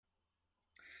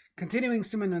Continuing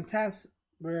Siman and Tess,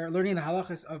 we're learning the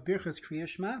halachas of brachos Kriya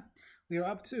Shema. We are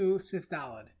up to Sif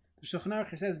Dalad. The Shulchan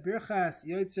Aruch says Birchas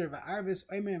Yotzeh va'arvis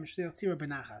omer mishlech tzira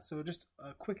benachas. So just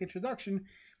a quick introduction.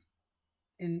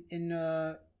 In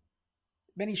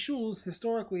many shuls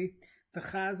historically, the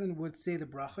chazan would say the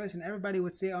brachos, and everybody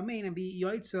would say Amen and be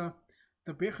Yotzeh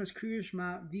the brachos Kriya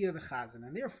Shema via the chazan.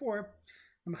 And therefore,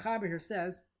 the Mechaber here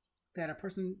says that a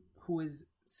person who is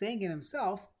saying it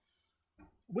himself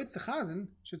with the chazan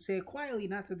should say it quietly,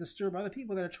 not to disturb other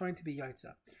people that are trying to be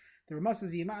Yotzeh. The Ramah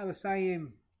says v'yimar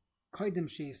l'sayim kodim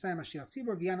she'yisayim ha'shel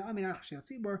tzibur v'yana amin ach shel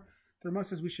tzibur. The Ramah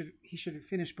says he should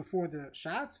finish before the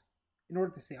shots in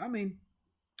order to say Amen.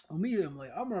 Let's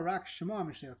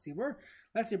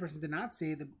say a person did not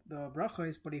say the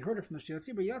brachos, but he heard it from the shel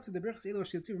tzibur. Yotzeh the brachos elo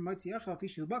shel tzibur ma'itzi yachal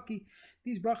fishu baki.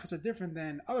 These brachos are different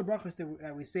than other brachos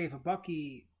that we say. If a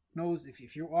baki knows, if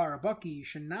you are a baki, you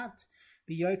should not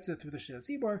be Yotzeh through the shel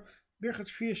tzibur. Birchas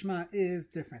Kriya Shema is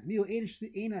different. A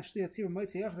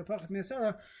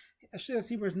shel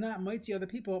tzibur is not mighty other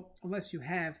people unless you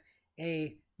have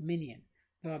a minyan.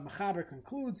 The Mechaber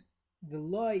concludes,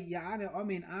 one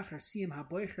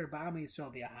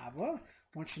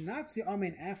should not say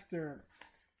Amen after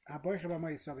Haboicher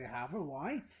B'Amay Yisrael B'Hava.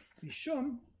 Why?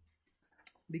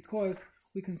 Because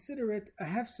we consider it a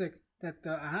hefsek that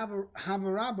the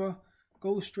Hava Rabbah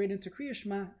goes straight into Kriya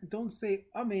Shema and don't say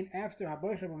Amen after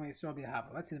Haboicher B'Amay Yisrael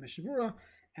B'Hava. Let's see the Mishabura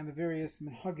and the various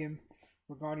minhagim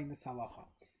regarding this halacha.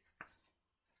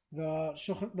 The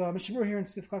Mishabura here in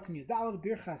Sif Katan Yudalad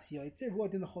Birchas Yotzeh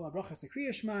v'odin the Chol HaBrachas the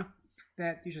Kriya Shema,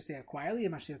 that you should say it quietly.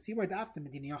 The Dafka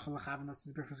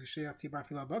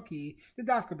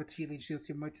betfili shel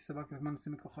tzibur moitzi sabak with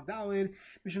manasim kochav dalid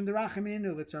mishum derachim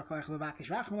inu v'tzarkach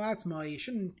levakish rachim latzma. You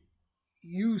shouldn't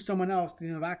use someone else to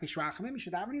levakish rachim. You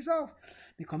should daven yourself.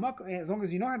 As long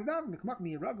as you know how to daven.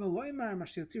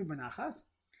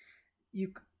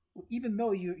 Even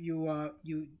though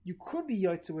you could be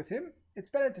Yotzeh with him, it's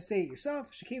better to say it yourself.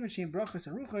 It's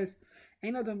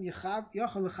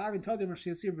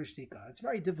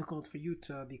very difficult for you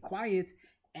to be quiet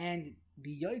and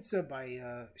be Yotzeh by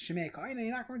Shemei Kaina.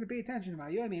 You're not going to pay attention.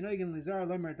 Because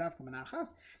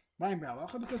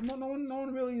no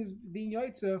one really is being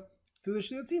Yotzeh through the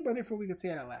Shliat Tzibur, therefore we could say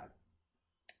it out loud.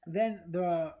 Then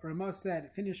the Ramah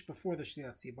said, finish before the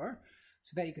Shliat Tzibur,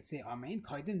 so that you could say Amen.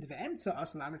 You're not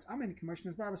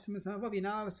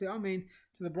allowed to say Amen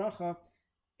to the bracha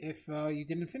if you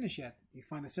didn't finish yet. You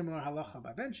find a similar halacha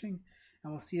by benching,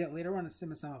 and we'll see that later on in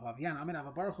Siman Samavav.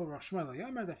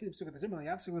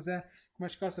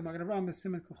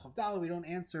 We don't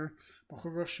answer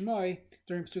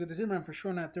during Pesukah the Zimra, and for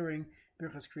sure not during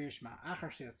Birchas Kriya Shema.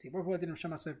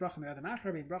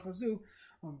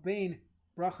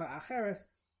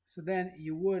 So then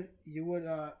you would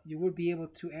be able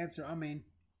to answer Amen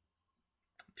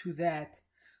to that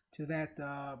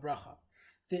bracha.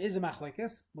 There is a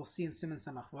machlekes. We'll see in Siman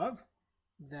Samachvav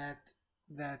that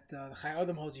the Chai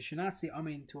Adam holds you should not say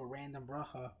Amen to a random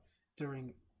bracha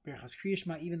during Birchas Kriya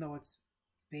Shema, even though it's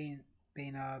bein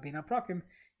aprakim,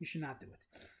 you should not do it.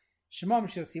 Shema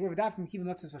Shel Tzibur v'dafim kivan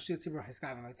lotzes v'shel tzibur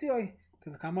hiskaven l'tziloi to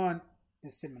the Kaman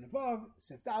is Siman Vav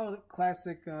Sif Dalad,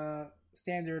 classic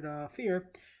standard fear.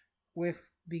 With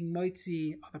being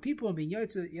mitzi other people and being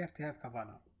Yotzeh, you have to have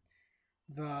kavanah.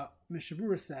 The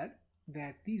Mishabura said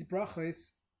that these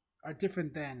brachos are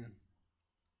different than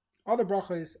other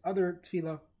brachos, other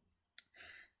tefillah,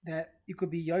 that you could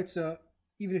be Yotzeh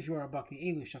even if you are a baki.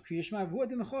 Elu shel Kriya Shema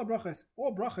v'odin l'chol brachos.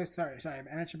 All brachos, sorry, I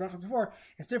mentioned brachos before.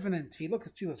 It's different than tefillah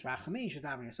because tefillah is rachamim. You should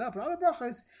daven yourself. But other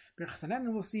brachos, brachos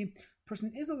hanen, we'll see, a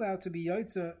person is allowed to be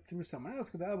Yotzeh through someone else.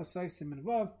 Because the elba seif siman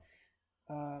vav.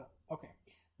 Okay.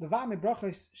 The va'ame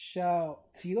brachos shel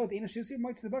tefillah the ena shel tzibur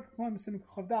moitzi the baki k'mon b'siman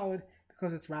kochav dalid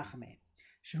because it's rachamim.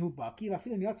 Shehu baki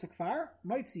v'afilim Yotzeh kfar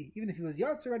moitzi, even if he was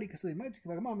Yotzeh already because he moitzi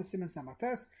k'mon b'siman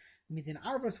samates midin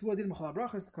arvos v'odin m'chol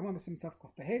brachos k'mon b'siman tav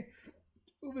kof pehe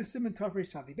u'b'siman tav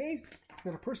reish tav beis,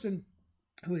 that a person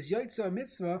who is Yotzeh a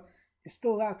mitzvah is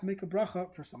still allowed to make a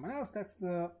bracha for someone else. That's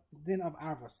the din of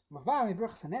arvos. V'va'ame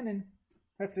brachos hanenin.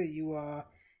 Let's say you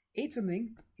ate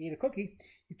something, you ate a cookie,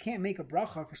 you can't make a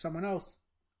bracha for someone else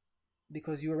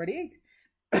because you already ate.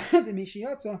 The Mishi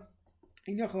Yotzeh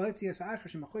in yochel hetzias ha'achar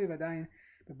shemachoy v'adayin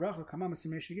bebracha kamam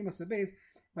asim reish gimel sabeis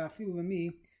v'afilu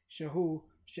l'mi shehu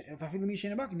v'afilu l'mi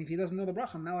she'en baki. If he doesn't know the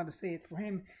bracha, I'm not allowed to say it for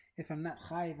him if I'm not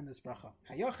chayiv in this bracha.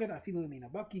 Hayochid afilu l'mi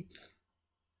nabaki.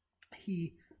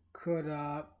 He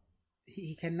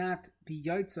cannot be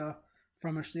Yotzeh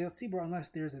from a Shliat Tzibur unless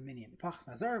there's a minyan. Pach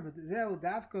nazar v'zeu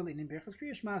davkol in Birchas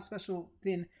Kriya Shema, special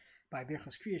din by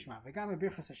Birchas Kriya Shema. V'gam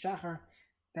Birchas HaShachar,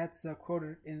 that's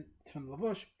quoted from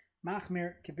Lavush.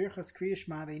 Machmer kebirchas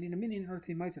kriyishma. They need a minyan in order to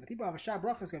be mitzvah. The people have a shah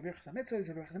brachos, kebirchas hamitzvahs,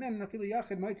 kebirchas hanen, and afilu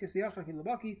yachid mitzvahs yachid afilu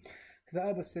baki.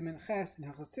 K'da'aba simen ches and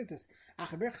hilchos tzitzis.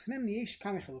 Ach kebirchas hanen yesh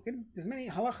kami chilukin. There's many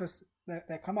halachas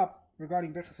that come up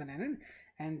regarding birchas hanen,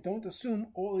 and don't assume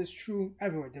all is true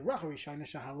everywhere. The bracha rishayna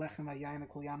shahalechem vayayin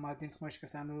kol yama din chmosh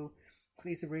kasanu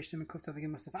chleisa v'rishim and kufta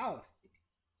v'gim masif aleph.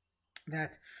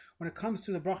 That when it comes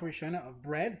to the bracha rishayna of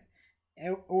bread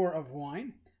or of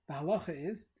wine, the halacha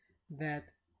is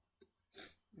that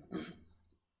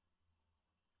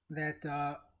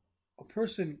a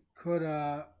person could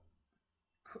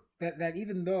that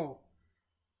even though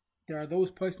there are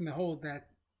those places that hold that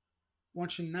one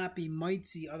should not be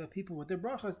mitzi other people with their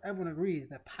brachas, everyone agrees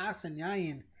that pas and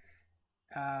yayin,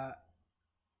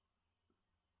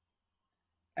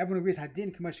 everyone agrees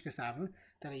hadin k'mash kasavu,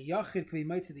 that a yachid could be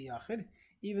mitzi the yachid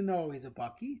even though he's a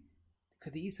baki.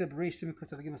 Could the isa b'reish siman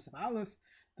kutz adagim asaf aleph.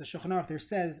 The Shulchan Aruch there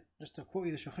says, just to quote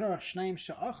you, the Shulchan Aruch shnaim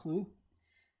sha'achlu,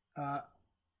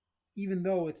 even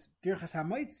though it's birchas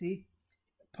hamaitzi,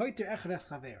 poiter echad es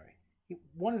chaveri.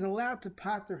 One is allowed to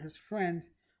pater his friend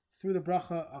through the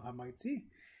bracha of hamaitzi,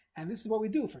 and this is what we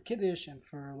do for Kiddush and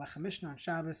for Lechem Mishnah on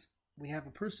Shabbos. We have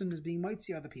a person who's being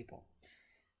mitzi other people.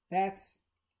 That's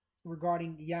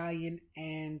regarding yayin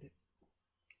and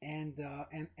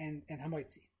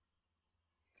hamaitzi.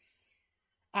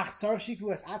 They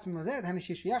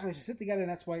should sit together,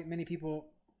 and that's why many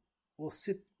people will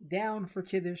sit down for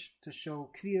Kiddush to show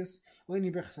kviyas.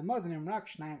 It's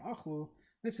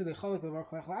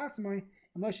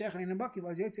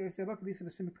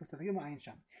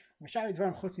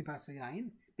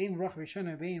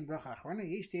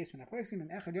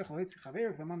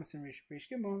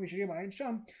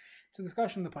a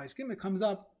discussion of the Paiskim. It comes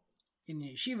up in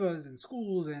yeshivas and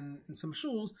schools and in some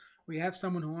shuls where you have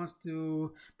someone who wants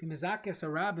to be mezakes a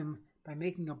rabbim by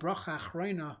making a bracha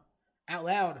achroina out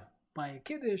loud by a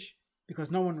kiddush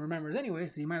because no one remembers anyway,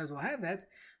 so you might as well have that.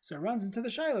 So it runs into the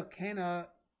shiloh: can a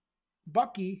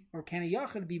baki or can a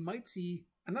yachid be mitzi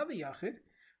another yachid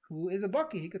who is a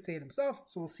baki? He could say it himself.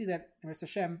 So we'll see that in Ritz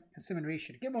Hashem and Siman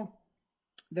Reish Gimel.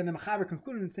 Then the Mechaber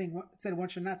concluded in saying, said one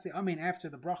should not say Amen after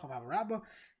the bracha of Havarabba.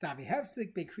 Tavi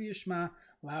hefsik be kriyishma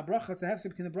la bracha. It's a hefsik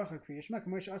between the bracha of kriyishma.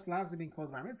 Kamosh as lavs being called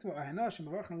var mitzvah or hanash and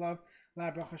baruch love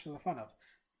la bracha shalafanov,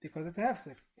 because it's a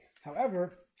hefsik.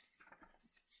 However,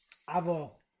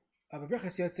 avo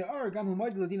ababrachas yotzeh or gam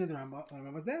humoid ladina the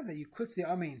Ramazan that you could say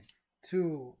Amen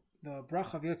to the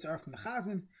bracha of yotzeh from the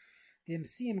chazan. The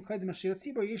mcim kodim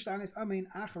ashiyotzibor yish anis Amen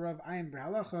acharav ayim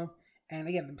behalacha. And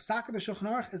again, the psak of the Shulchan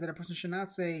Aruch is that a person should not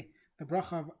say the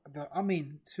bracha of the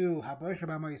Amin to Haboicher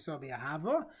B'Amo Yisrael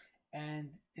B'Ahava.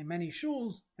 And in many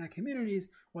shuls and communities,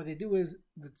 what they do is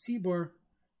the tzibor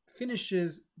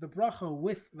finishes the bracha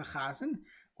with the chazan,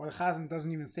 or the chazan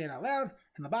doesn't even say it out loud,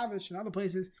 and the bavish and other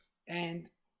places, and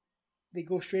they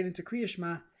go straight into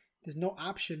Kriyashma. There's no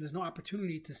option, there's no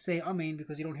opportunity to say Amin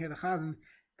because you don't hear the chazan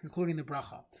concluding the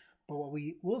bracha. But what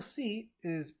we will see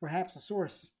is perhaps a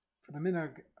source for the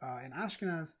minhag in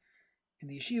Ashkenaz, in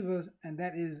the yeshivas, and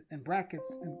that is in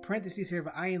brackets, in parentheses here,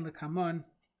 v'ayin lekaman,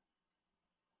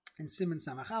 in Siman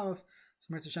Samach Aleph.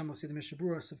 So Mirza Hashem will see the Mishnah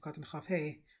Berurah of Katan Chav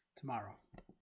Hey tomorrow.